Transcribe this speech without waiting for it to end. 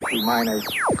minus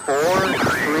 4, 3, 2,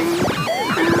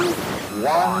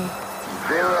 1,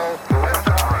 0.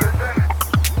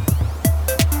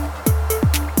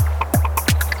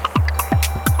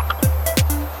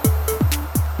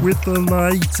 With the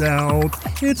lights out,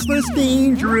 it's less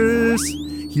dangerous.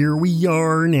 Here we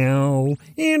are now.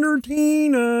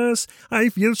 Entertain us. I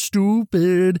feel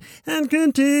stupid and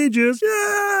contagious.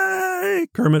 Yay!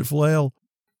 Kermit Flail.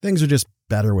 Things are just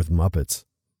better with Muppets.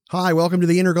 Hi, welcome to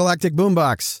the Intergalactic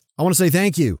Boombox. I want to say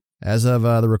thank you. As of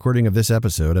the recording of this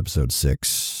episode, episode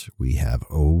 6, we have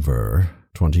over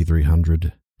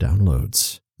 2,300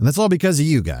 downloads. And that's all because of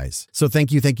you guys. So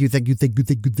thank you. I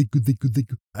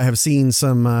have seen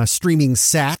some streaming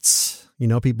sats,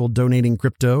 people donating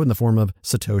crypto in the form of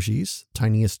Satoshis,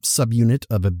 tiniest subunit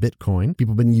of a Bitcoin.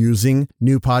 People have been using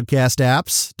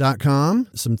newpodcastapps.com,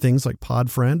 some things like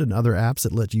Podfriend and other apps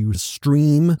that let you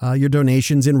stream your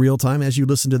donations in real time as you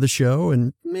listen to the show.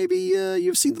 And maybe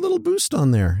you've seen the little boost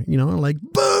on there, like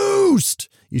boost.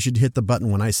 You should hit the button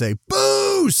when I say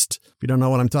boost. If you don't know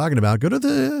what I'm talking about, go to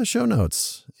the show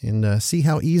notes and see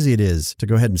how easy it is to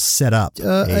go ahead and set up.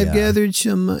 I've gathered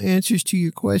some answers to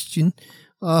your question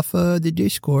off the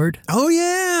Discord. Oh,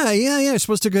 yeah. You're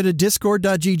supposed to go to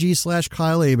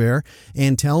discord.gg/Kyle Hebert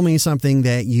and tell me something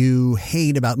that you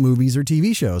hate about movies or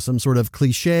TV shows, some sort of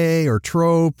cliche or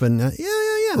trope. And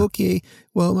yeah. Okay.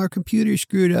 Well, our computer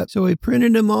screwed up, so I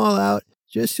printed them all out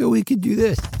just so we could do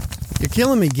this. You're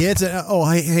killing me, Gitz. Oh,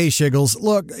 hey, Shiggles.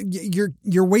 Look,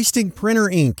 you're wasting printer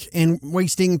ink and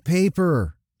wasting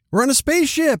paper. We're on a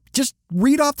spaceship. Just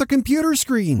read off the computer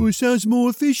screen. Well, it sounds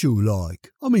more official like.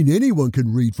 I mean, anyone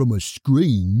can read from a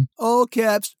screen. All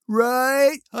caps,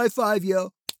 right? High five,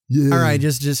 yo. Yeah. All right,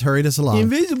 just hurry us along.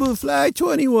 Invisible Fly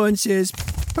 21 says,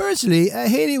 personally, I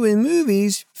hate it when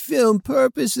movies film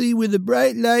purposely with a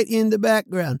bright light in the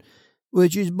background,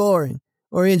 which is boring,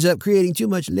 or ends up creating too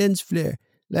much lens flare.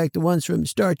 Like the ones from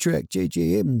Star Trek,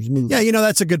 J.J. Abrams movies. Yeah,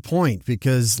 that's a good point,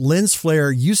 because lens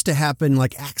flare used to happen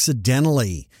like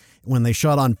accidentally when they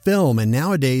shot on film, and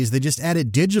nowadays they just add it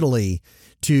digitally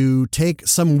to take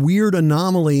some weird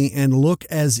anomaly and look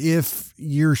as if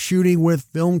you're shooting with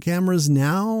film cameras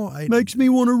now. Makes me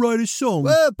want to write a song.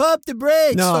 Well, pop the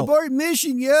brakes. No. Abort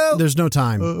mission, yo. There's no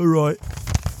time. All right.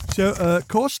 So,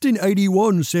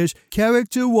 Costin81 says,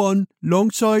 Character 1,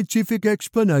 long scientific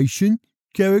explanation.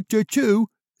 Character 2,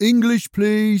 English,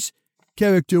 please.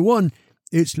 Character 1,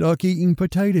 it's like eating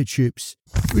potato chips.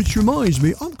 Which reminds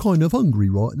me, I'm kind of hungry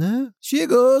right now.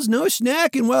 Shiggles, no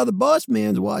snacking while the boss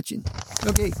man's watching.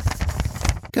 Okay.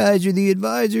 Kaiser the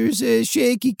Advisor says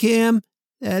shaky cam.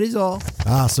 That is all.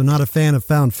 So not a fan of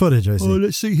found footage, I see. Oh,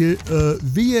 let's see here.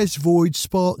 VS Void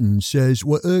Spartan says,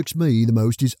 what irks me the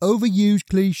most is overused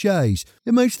cliches.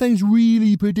 It makes things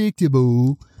really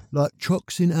predictable, like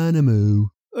trucks in anime.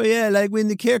 Oh, yeah, like when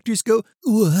the characters go,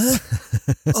 what?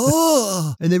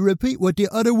 Oh! And they repeat what the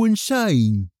other one's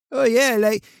saying. Oh, yeah,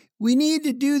 like, we need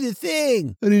to do the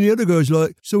thing. And then the other guy's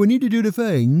like, so we need to do the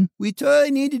thing? We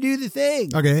totally need to do the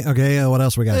thing. Okay, what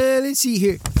else we got? Let's see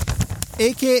here.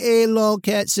 AKA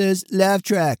Lolcat says, laugh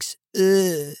tracks.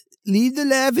 Leave the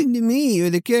laughing to me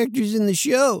or the characters in the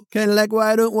show. Kind of like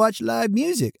why I don't watch live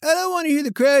music. I don't want to hear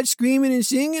the crowd screaming and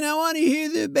singing. I want to hear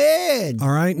the band. All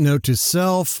right, note to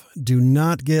self, do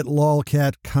not get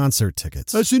Lolcat concert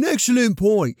tickets. That's an excellent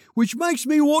point, which makes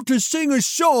me want to sing a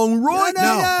song right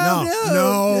now.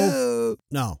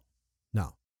 No.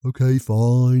 Okay,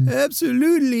 fine.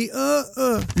 Absolutely.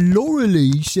 Laura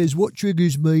Lee says what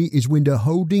triggers me is when they're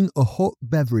holding a hot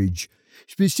beverage.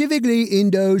 Specifically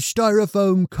in those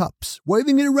styrofoam cups,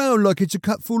 waving it around like it's a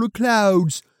cup full of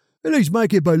clouds. At least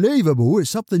make it believable if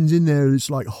something's in there that's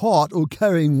like hot or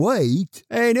carrying weight.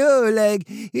 I know, like,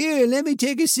 here, let me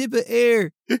take a sip of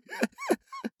air. I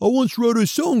once wrote a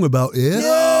song about air.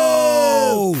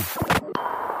 No!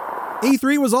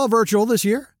 E3 was all virtual this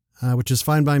year, which is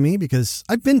fine by me because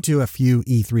I've been to a few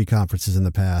E3 conferences in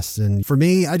the past. And for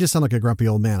me, I just sound like a grumpy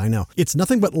old man, I know. It's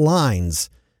nothing but lines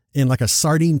in like a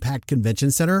sardine-packed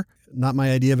convention center. Not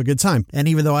my idea of a good time. And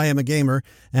even though I am a gamer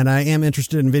and I am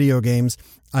interested in video games,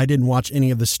 I didn't watch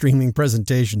any of the streaming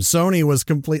presentations. Sony was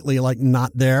completely like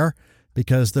not there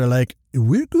because they're like,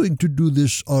 we're going to do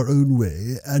this our own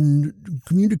way and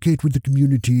communicate with the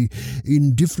community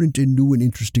in different and new and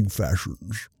interesting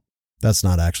fashions. That's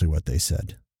not actually what they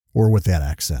said, or with that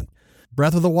accent.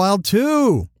 Breath of the Wild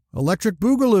 2, Electric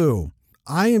Boogaloo.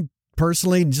 I am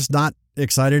personally just not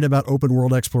excited about open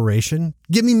world exploration.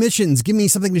 Give me missions. Give me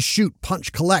something to shoot,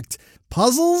 punch, collect.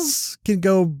 Puzzles can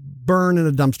go burn in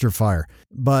a dumpster fire.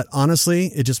 But honestly,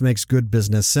 it just makes good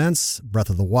business sense. Breath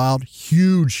of the Wild,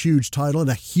 huge title and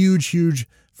a huge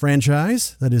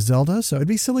franchise that is Zelda, so it'd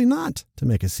be silly not to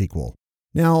make a sequel.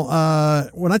 Now,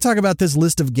 when I talk about this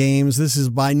list of games, this is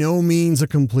by no means a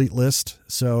complete list,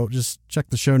 so just check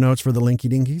the show notes for the linky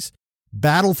dinkies.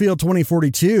 Battlefield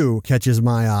 2042 catches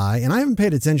my eye, and I haven't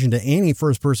paid attention to any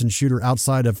first-person shooter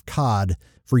outside of COD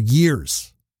for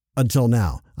years until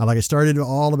now. I started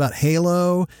all about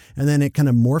Halo, and then it kind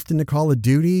of morphed into Call of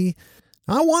Duty.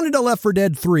 I wanted a Left 4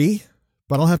 Dead 3,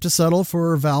 but I'll have to settle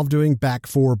for Valve doing Back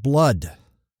 4 Blood.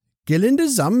 Get into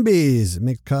zombies.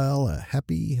 Make Kyle a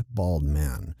happy bald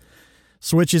man.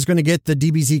 Switch is going to get the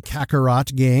DBZ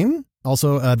Kakarot game.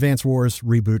 Also, Advance Wars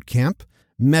Reboot Camp.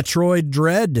 Metroid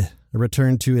Dread, a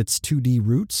return to its 2D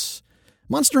roots.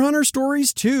 Monster Hunter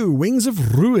Stories 2, Wings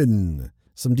of Ruin.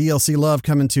 Some DLC love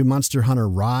coming to Monster Hunter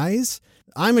Rise.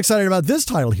 I'm excited about this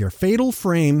title here, Fatal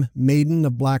Frame, Maiden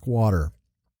of Blackwater.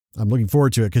 I'm looking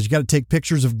forward to it because you got to take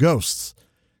pictures of ghosts.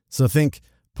 So think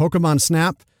Pokemon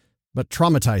Snap, but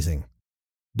traumatizing.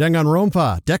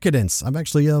 Danganronpa, Decadence. I'm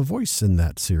actually a voice in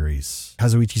that series.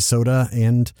 Kazuichi Soda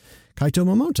and Kaito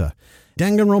Momota.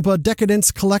 Danganronpa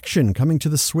Decadence Collection coming to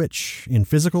the Switch in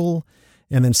physical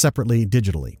and then separately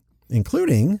digitally.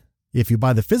 Including, if you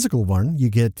buy the physical one, you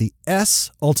get the S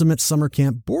Ultimate Summer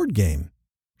Camp board game.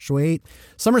 Sweet.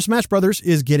 Summer Smash Brothers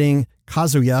is getting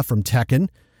Kazuya from Tekken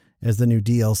as the new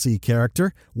DLC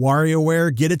character.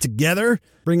 WarioWare, get it together.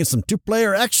 Bringing some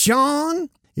two-player action.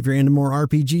 If you're into more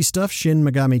RPG stuff, Shin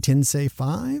Megami Tensei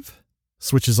 5.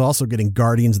 Switch is also getting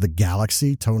Guardians of the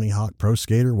Galaxy, Tony Hawk Pro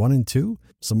Skater 1 and 2.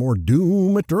 Some more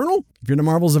Doom Eternal. If you're into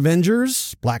Marvel's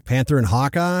Avengers, Black Panther and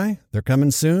Hawkeye, they're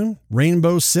coming soon.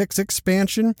 Rainbow Six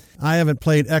expansion. I haven't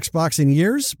played Xbox in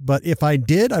years, but if I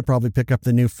did, I'd probably pick up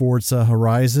the new Forza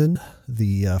Horizon.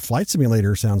 The flight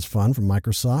simulator sounds fun from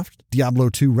Microsoft. Diablo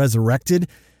 2 Resurrected.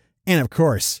 And of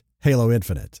course, Halo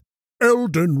Infinite.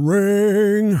 Elden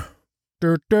Ring.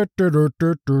 A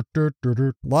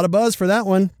lot of buzz for that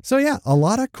one. So yeah, a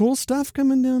lot of cool stuff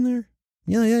coming down there.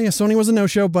 Yeah. Sony was a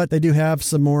no-show, but they do have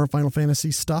some more Final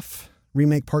Fantasy stuff.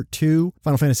 Remake Part 2,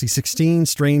 Final Fantasy 16,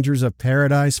 Strangers of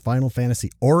Paradise, Final Fantasy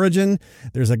Origin.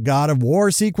 There's a God of War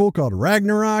sequel called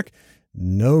Ragnarok.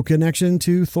 No connection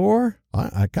to Thor.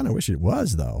 I kind of wish it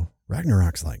was, though.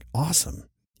 Ragnarok's awesome.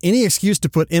 Any excuse to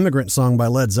put Immigrant Song by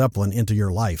Led Zeppelin into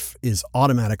your life is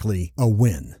automatically a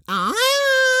win.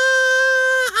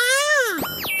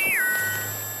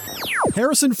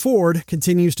 Harrison Ford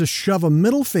continues to shove a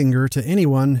middle finger to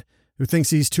anyone who thinks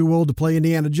he's too old to play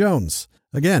Indiana Jones.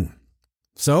 Again.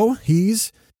 So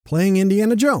he's playing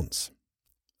Indiana Jones.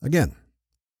 Again.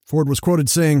 Ford was quoted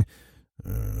saying,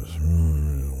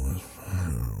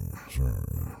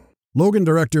 Logan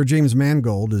director James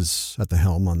Mangold is at the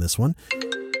helm on this one.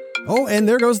 Oh, and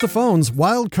there goes the phones.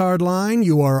 Wildcard line,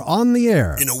 you are on the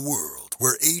air. In a world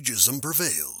where ageism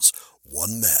prevails,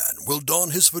 one man will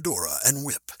don his fedora and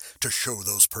whip to show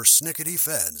those persnickety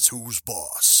fans who's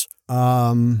boss.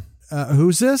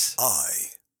 Who's this? I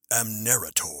am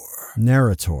Narrator.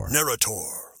 Narrator,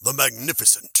 the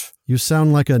Magnificent. You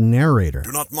sound like a narrator.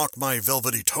 Do not mock my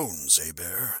velvety tones,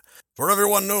 Bear. For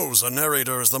everyone knows a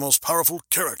narrator is the most powerful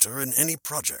character in any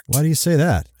project. Why do you say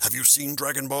that? Have you seen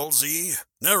Dragon Ball Z?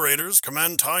 Narrators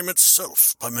command time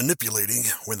itself by manipulating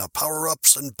when the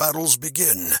power-ups and battles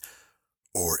begin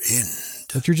or end.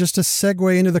 But you're just a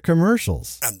segue into the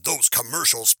commercials. And those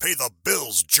commercials pay the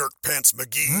bills, Jerk Pants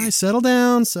McGee. All right, settle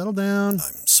down.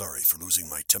 I'm sorry for losing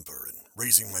my temper and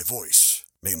raising my voice,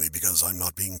 mainly because I'm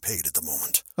not being paid at the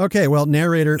moment. Okay, well,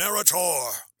 narrator...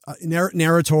 Narrator,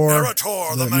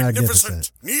 the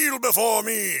Magnificent. Kneel before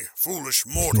me, foolish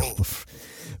mortal.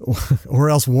 Or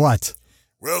else what?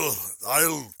 Well,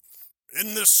 I'll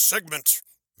end this segment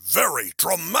very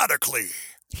dramatically.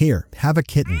 Here, have a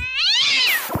kitten.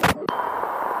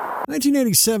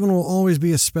 1987 will always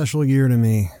be a special year to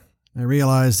me. I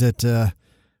realize that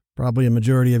probably a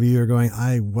majority of you are going,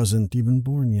 I wasn't even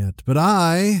born yet. But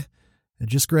I had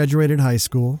just graduated high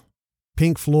school.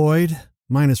 Pink Floyd,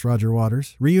 minus Roger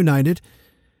Waters, reunited,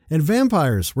 and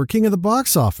vampires were king of the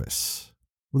box office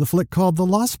with a flick called The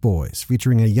Lost Boys,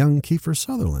 featuring a young Kiefer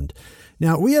Sutherland.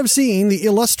 Now, we have seen the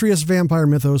illustrious vampire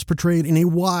mythos portrayed in a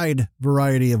wide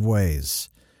variety of ways.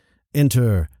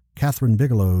 Enter Catherine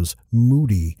Bigelow's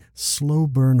moody,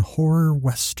 slow-burn horror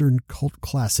western cult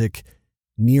classic,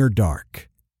 Near Dark.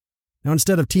 Now,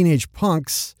 instead of teenage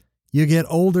punks, you get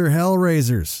older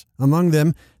Hellraisers. Among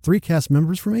them, 3 cast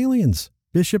members from Aliens,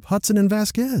 Bishop, Hudson, and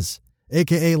Vasquez,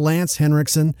 a.k.a. Lance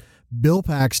Henriksen, Bill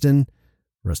Paxton,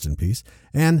 rest in peace,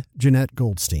 and Jeanette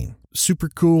Goldstein. Super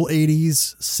cool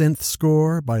 80s synth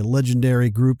score by legendary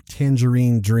group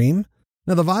Tangerine Dream.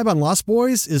 Now, the vibe on Lost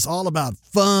Boys is all about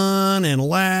fun and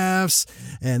laughs,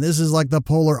 and this is like the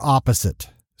polar opposite.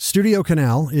 Studio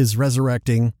Canal is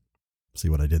resurrecting, see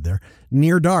what I did there,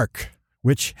 Near Dark,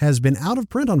 which has been out of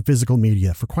print on physical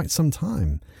media for quite some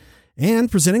time,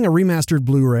 and presenting a remastered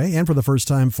Blu-ray and for the first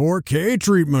time 4K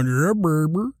treatment.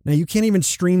 Now, you can't even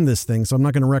stream this thing, so I'm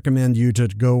not going to recommend you to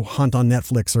go hunt on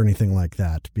Netflix or anything like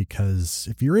that, because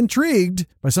if you're intrigued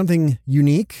by something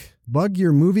unique, bug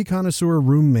your movie connoisseur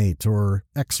roommate or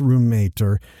ex-roommate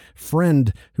or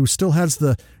friend who still has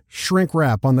the shrink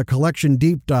wrap on the collection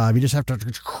deep dive. You just have to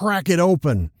crack it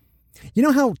open. You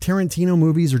know how Tarantino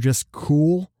movies are just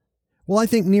cool? Well, I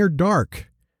think Near Dark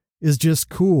is just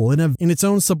cool in its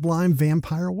own sublime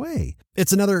vampire way.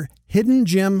 It's another hidden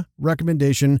gem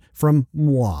recommendation from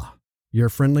moi, your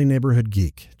friendly neighborhood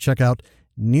geek. Check out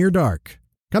Near Dark.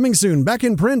 Coming soon, back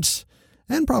in print,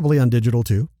 and probably on digital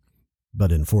too,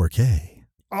 but in 4K.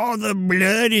 All the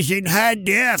blood is in high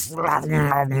def.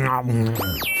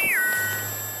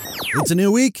 It's a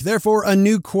new week, therefore a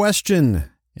new question.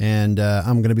 And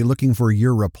I'm going to be looking for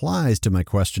your replies to my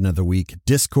question of the week,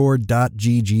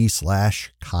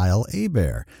 discord.gg/Kyle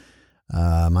Hebert.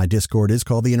 My Discord is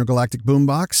called the Intergalactic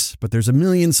Boombox, but there's a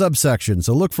million subsections,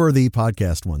 so look for the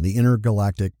podcast one, the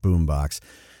Intergalactic Boombox.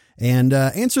 And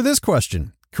answer this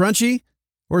question, crunchy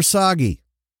or soggy?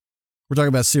 We're talking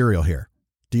about cereal here.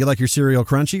 Do you like your cereal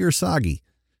crunchy or soggy?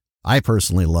 I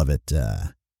personally love it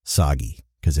soggy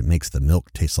because it makes the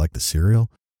milk taste like the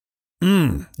cereal.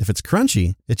 If it's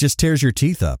crunchy, it just tears your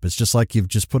teeth up. It's just like you've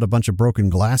just put a bunch of broken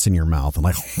glass in your mouth and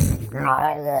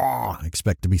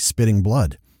expect to be spitting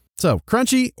blood. So,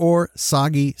 crunchy or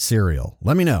soggy cereal?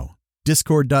 Let me know.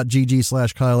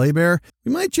 Discord.gg/Kyle Hebert.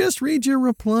 We might just read your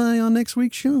reply on next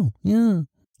week's show. Yeah.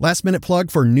 Last minute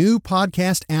plug for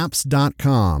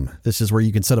newpodcastapps.com. This is where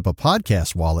you can set up a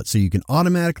podcast wallet so you can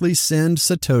automatically send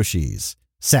Satoshis.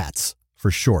 Sats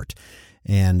for short.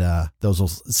 And those will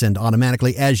send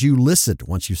automatically as you listen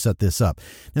once you set this up.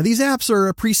 Now, these apps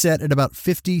are preset at about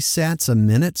 50 sats a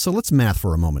minute, so let's math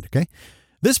for a moment, okay?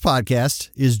 This podcast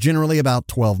is generally about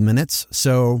 12 minutes,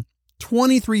 so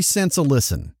 23 cents a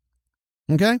listen,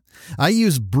 okay? I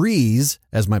use Breeze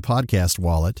as my podcast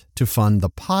wallet to fund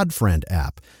the Podfriend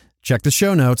app. Check the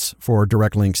show notes for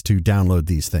direct links to download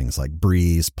these things like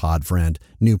Breeze, Podfriend,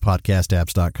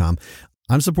 newpodcastapps.com.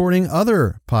 I'm supporting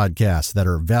other podcasts that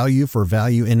are value for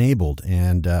value enabled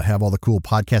and have all the cool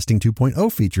podcasting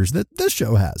 2.0 features that this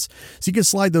show has. So you can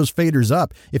slide those faders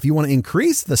up if you want to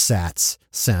increase the sats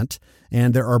sent.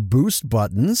 And there are boost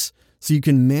buttons so you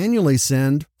can manually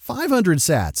send 500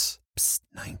 sats. Psst,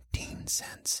 19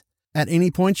 cents. At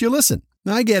any point you listen.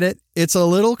 Now, I get it. It's a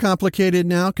little complicated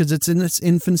now because it's in its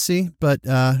infancy, but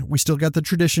we still got the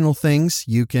traditional things.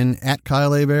 You can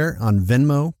 @Kyle Hebert on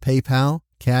Venmo, PayPal,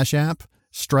 Cash App.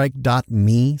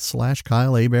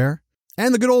 Strike.me/Kyle Hebert.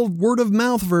 And the good old word of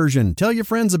mouth version. Tell your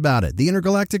friends about it. The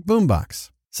Intergalactic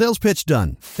Boombox. Sales pitch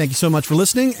done. Thank you so much for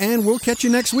listening, and we'll catch you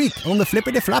next week on the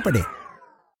Flippity Floppity.